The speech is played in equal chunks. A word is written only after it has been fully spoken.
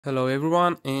Hello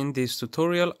everyone, in this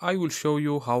tutorial I will show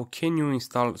you how can you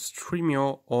install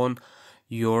Stremio on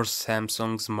your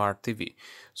Samsung Smart TV.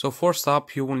 So first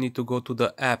up you will need to go to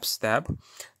the apps tab.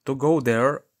 To go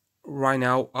there, right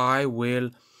now I will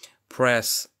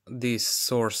press this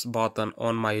source button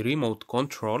on my remote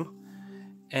control,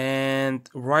 and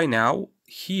right now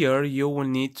here you will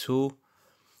need to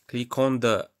click on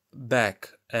the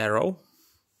back arrow,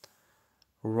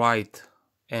 right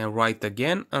and right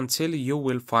again until you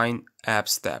will find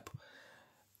apps tab.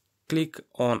 Click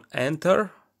on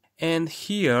enter, and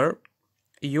here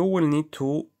you will need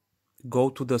to go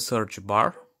to the search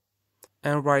bar,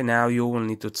 and right now you will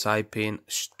need to type in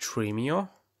Stremio.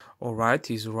 Alright,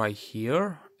 it's right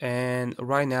here, and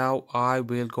right now I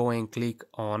will go and click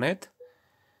on it,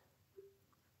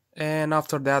 and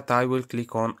after that I will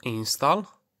click on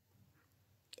install,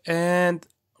 and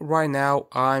right now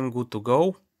I'm good to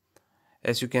go.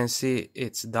 As you can see,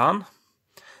 it's done.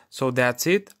 So that's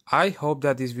it. I hope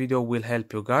that this video will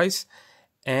help you guys,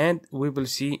 and we will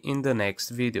see in the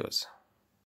next videos.